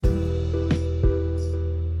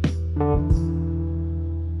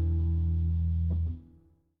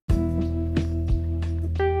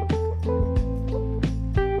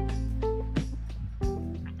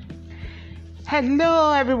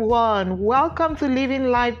Hello, everyone. Welcome to Living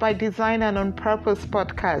Life by Design and on Purpose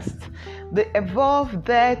podcast, the Evolve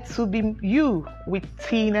There to Be You with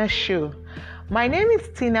Tina show. My name is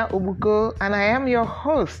Tina Obugo, and I am your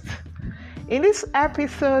host. In this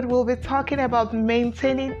episode, we'll be talking about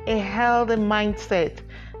maintaining a healthy mindset.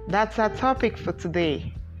 That's our topic for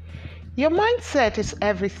today. Your mindset is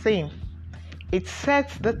everything. It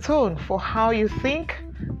sets the tone for how you think,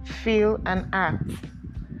 feel, and act.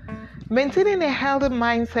 Maintaining a healthy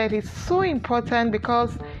mindset is so important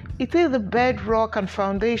because it is the bedrock and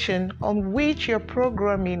foundation on which your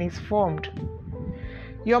programming is formed.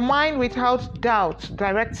 Your mind, without doubt,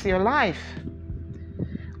 directs your life.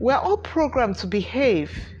 We're all programmed to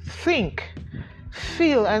behave, think,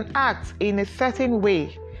 feel, and act in a certain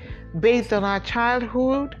way based on our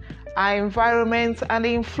childhood, our environment, and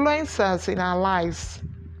the influencers in our lives.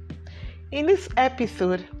 In this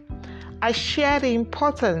episode, I share the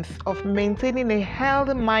importance of maintaining a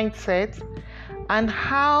healthy mindset and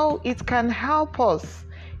how it can help us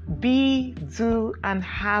be, do, and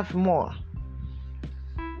have more.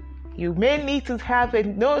 You may need to have a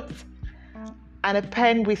note and a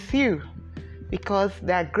pen with you because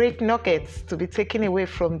there are great nuggets to be taken away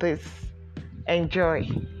from this. Enjoy.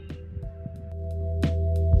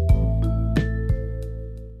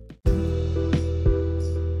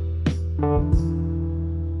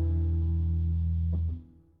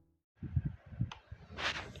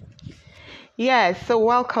 Yes, so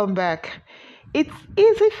welcome back. It's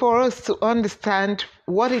easy for us to understand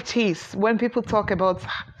what it is when people talk about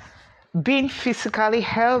being physically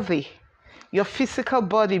healthy, your physical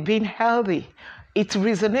body being healthy. It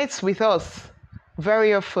resonates with us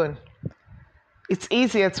very often. It's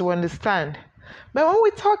easier to understand. But when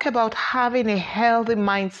we talk about having a healthy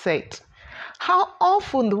mindset, how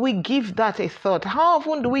often do we give that a thought? How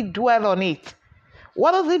often do we dwell on it?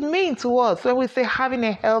 What does it mean to us when we say having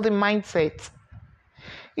a healthy mindset?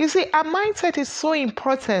 You see, our mindset is so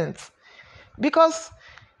important because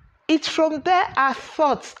it's from there our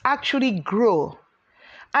thoughts actually grow.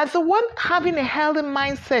 And so what having a healthy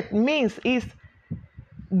mindset means is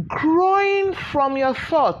growing from your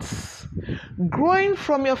thoughts, growing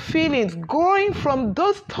from your feelings, growing from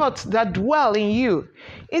those thoughts that dwell in you,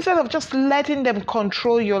 instead of just letting them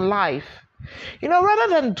control your life.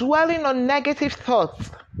 Rather than dwelling on negative thoughts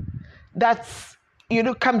that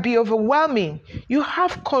can be overwhelming, you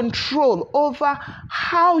have control over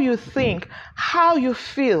how you think, how you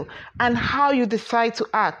feel, and how you decide to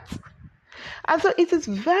act. And so it is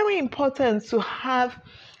very important to have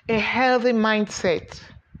a healthy mindset.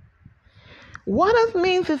 What it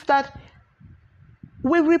means is that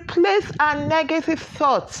we replace our negative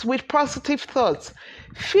thoughts with positive thoughts,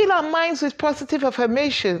 fill our minds with positive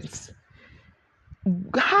affirmations,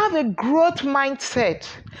 have a growth mindset,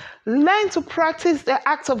 learn to practice the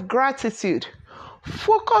act of gratitude,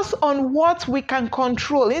 focus on what we can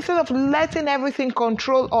control instead of letting everything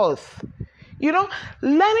control us.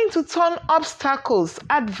 Learning to turn obstacles,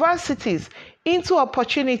 adversities into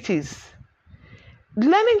opportunities,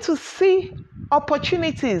 learning to see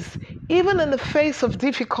opportunities even in the face of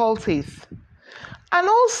difficulties, and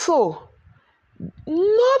also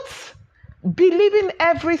not believing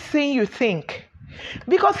everything you think.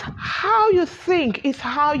 Because how you think is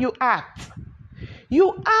how you act. You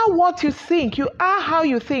are what you think. You are how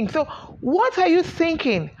you think. So what are you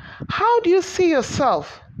thinking? How do you see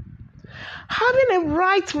yourself? Having a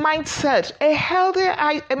right mindset, a healthy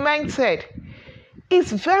mindset,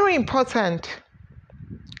 is very important.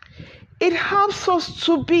 It helps us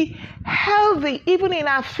to be healthy even in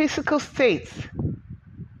our physical states.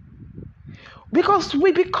 Because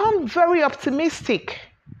we become very optimistic.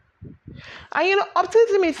 And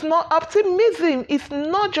optimism is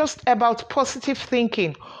not just about positive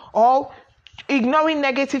thinking or ignoring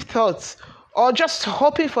negative thoughts or just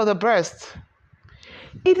hoping for the best.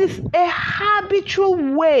 It is a habitual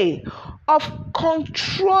way of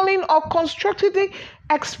controlling or constructively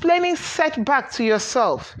explaining setback to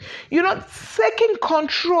yourself. Taking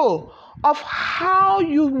control of how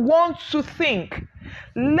you want to think,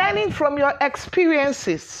 learning from your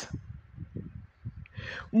experiences,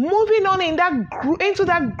 moving on into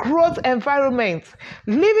that growth environment,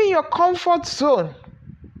 leaving your comfort zone.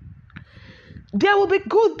 There will be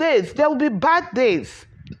good days, there will be bad days.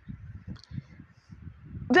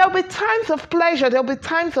 There will be times of pleasure, there will be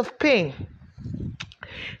times of pain.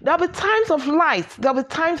 There will be times of light, there will be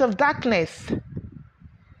times of darkness.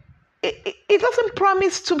 It doesn't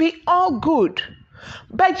promise to be all good,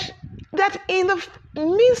 but that in the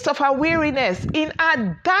midst of our weariness, in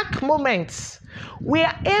our dark moments, we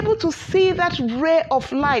are able to see that ray of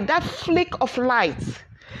light, that flick of light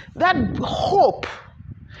that hope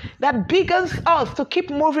that beckons us to keep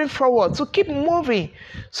moving forward, to keep moving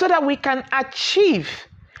so that we can actually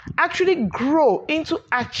grow into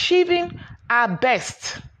achieving our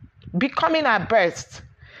best, becoming our best.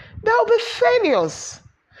 There will be failures.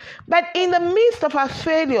 But in the midst of our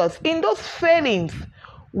failures, in those failings,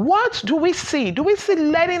 what do we see? Do we see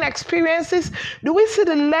learning experiences? Do we see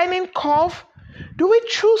the learning curve? Do we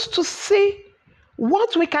choose to see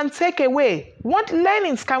what we can take away? What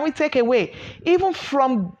learnings can we take away even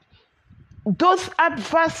from those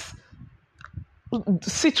adverse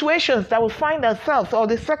situations that we find ourselves or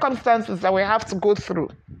the circumstances that we have to go through?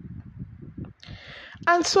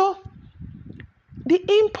 And so, the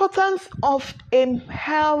importance of a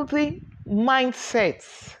healthy mindset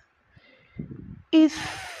is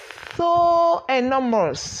so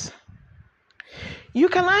enormous. You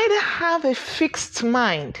can either have a fixed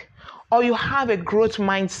mind or you have a growth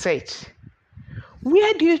mindset.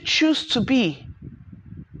 Where do you choose to be?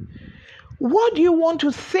 What do you want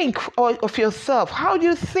to think of yourself? How do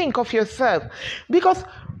you think of yourself? Because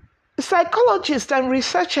psychologists and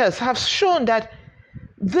researchers have shown that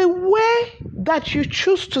the way that you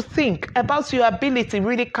choose to think about your ability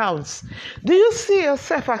really counts. Do you see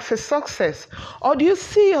yourself as a success? Or do you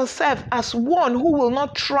see yourself as one who will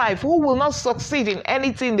not thrive, who will not succeed in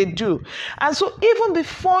anything they do? And so even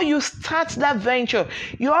before you start that venture,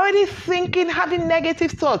 you're already thinking, having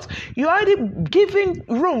negative thoughts. You're already giving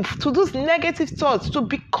room to those negative thoughts to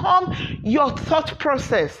become your thought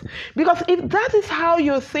process. Because if that is how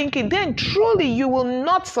you're thinking, then truly you will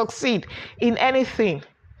not succeed in anything.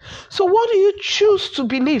 So what do you choose to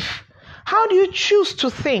believe? How do you choose to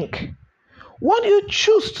think? What do you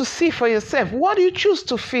choose to see for yourself? What do you choose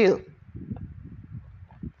to feel?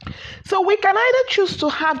 So we can either choose to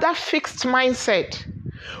have that fixed mindset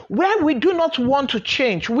where we do not want to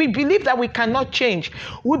change. We believe that we cannot change.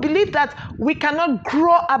 We believe that we cannot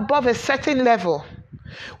grow above a certain level.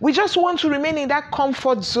 We just want to remain in that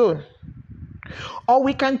comfort zone. Or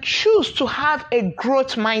we can choose to have a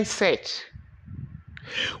growth mindset,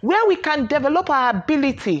 where we can develop our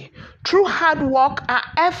ability through hard work, our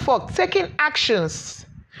effort, taking actions,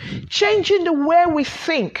 changing the way we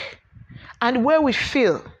think and where we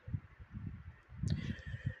feel.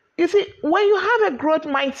 You see, when you have a growth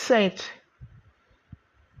mindset,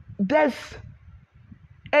 there's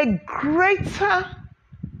a greater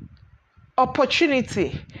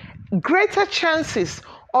opportunity, greater chances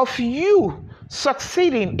of you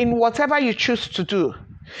succeeding in whatever you choose to do.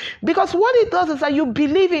 Because what it does is that you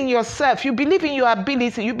believe in yourself, you believe in your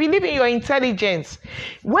ability, you believe in your intelligence.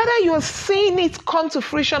 Whether you're seeing it come to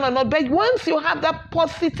fruition or not, but once you have that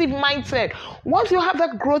positive mindset, once you have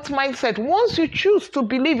that growth mindset, once you choose to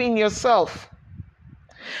believe in yourself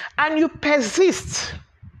and you persist,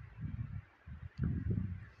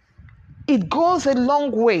 it goes a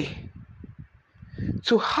long way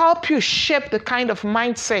to help you shape the kind of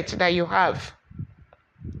mindset that you have.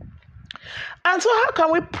 And so how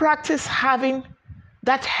can we practice having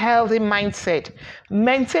that healthy mindset,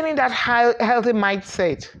 maintaining that healthy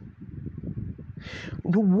mindset?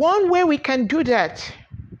 The one way we can do that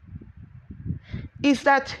is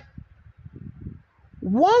that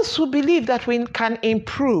once we believe that we can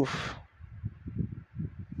improve,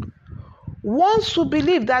 once we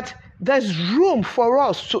believe that there's room for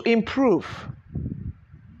us to improve,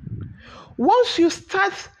 once you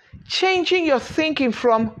start changing your thinking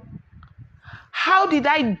from how did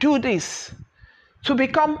I do this to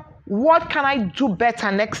become what can I do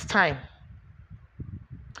better next time?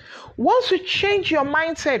 Once you change your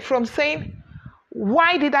mindset from saying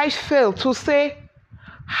why did I fail to say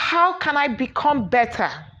how can I become better?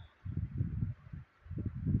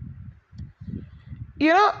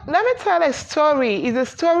 You know, let me tell a story. It's the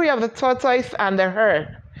story of the tortoise and the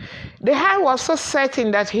hare. The hare was so certain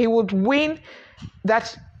that he would win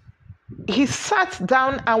that he sat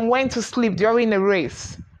down and went to sleep during the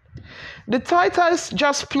race. The tortoise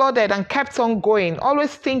just plodded and kept on going,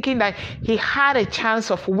 always thinking that he had a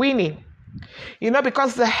chance of winning. You know,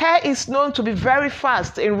 because the hare is known to be very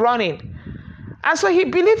fast in running. And so he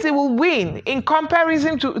believed he will win in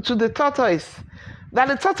comparison to the tortoise. That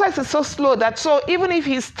the tortoise is so slow that so even if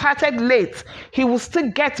he started late, he will still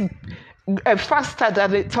get faster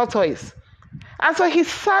than the tortoise. And so he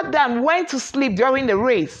sat down, went to sleep during the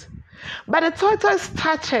race. But the tortoise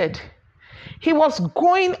started. He was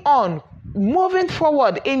going on, moving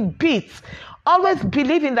forward in beats, always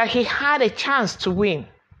believing that he had a chance to win.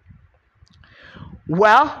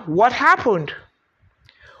 Well, what happened?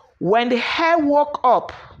 When the hare woke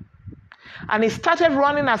up and he started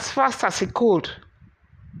running as fast as he could,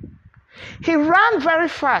 he ran very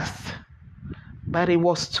fast, But it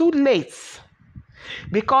was too late,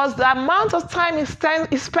 because the amount of time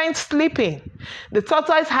he spent sleeping, the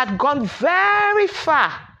tortoise had gone very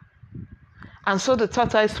far. And so the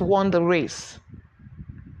tortoise won the race.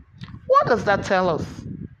 What does that tell us?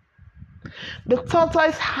 The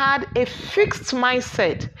tortoise had a fixed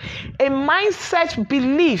mindset, a mindset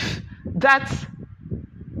belief that,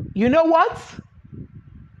 you know what?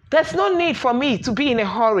 There's no need for me to be in a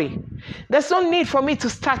hurry. There's no need for me to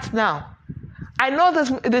start now. I know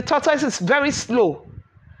the tortoise is very slow.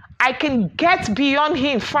 I can get beyond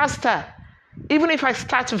him faster, even if I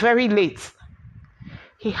start very late.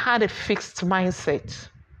 He had a fixed mindset.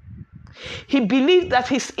 He believed that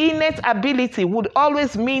his innate ability would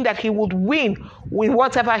always mean that he would win with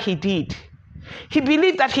whatever he did. He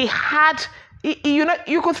believed that he had,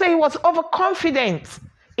 you could say he was overconfident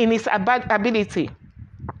in his ability.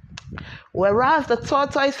 Whereas the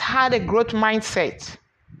tortoise had a growth mindset.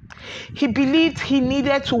 He believed he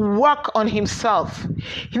needed to work on himself.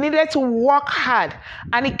 He needed to work hard.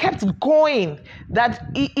 And he kept going. That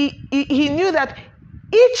he knew that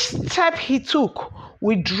each step he took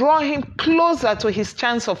would draw him closer to his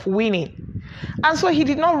chance of winning. And so he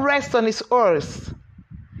did not rest on his oars.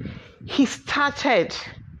 He started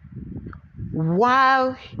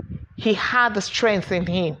while he had the strength in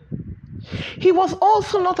him. He was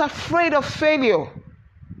also not afraid of failure.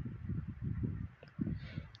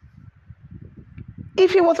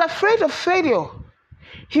 If he was afraid of failure,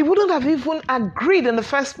 he wouldn't have even agreed in the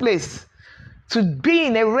first place to be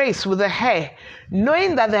in a race with the hare,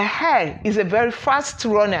 knowing that the hare is a very fast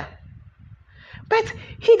runner. But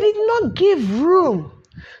he did not give room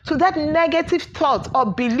to that negative thought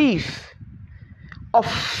or belief of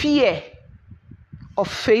fear of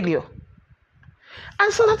failure.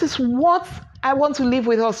 And so that is what I want to leave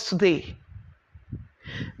with us today.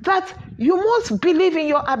 That you must believe in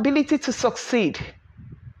your ability to succeed.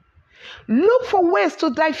 Look for ways to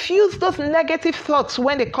diffuse those negative thoughts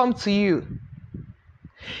when they come to you.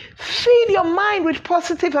 Feed your mind with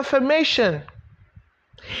positive affirmation.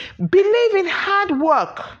 Believe in hard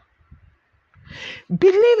work.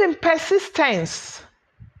 Believe in persistence.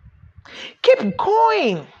 Keep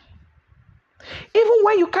going. Even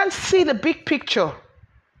when you can't see the big picture.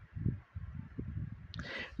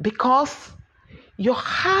 Because your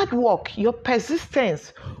hard work, your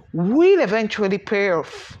persistence will eventually pay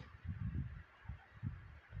off.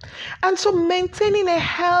 And so maintaining a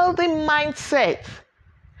healthy mindset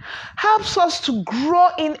helps us to grow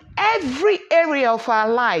in every area of our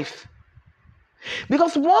life.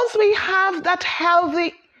 Because once we have that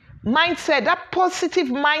healthy mindset, that positive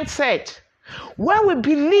mindset, when we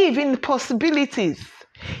believe in possibilities,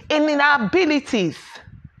 in our abilities,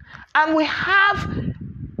 and we have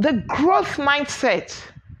the growth mindset,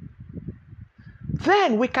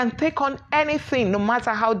 then we can take on anything, no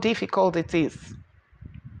matter how difficult it is.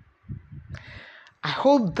 I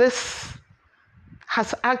hope this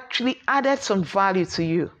has actually added some value to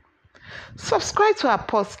you. Subscribe to our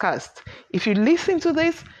podcast. If you listen to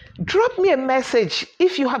this, drop me a message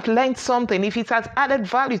if you have learned something, if it has added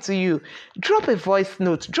value to you. Drop a voice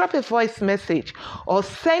note, drop a voice message, or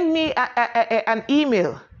send me an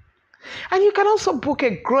email. And you can also book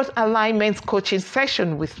a growth alignment coaching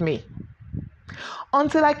session with me.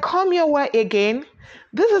 Until I come your way again,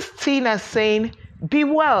 this is Tina saying, be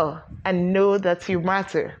well and know that you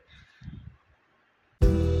matter.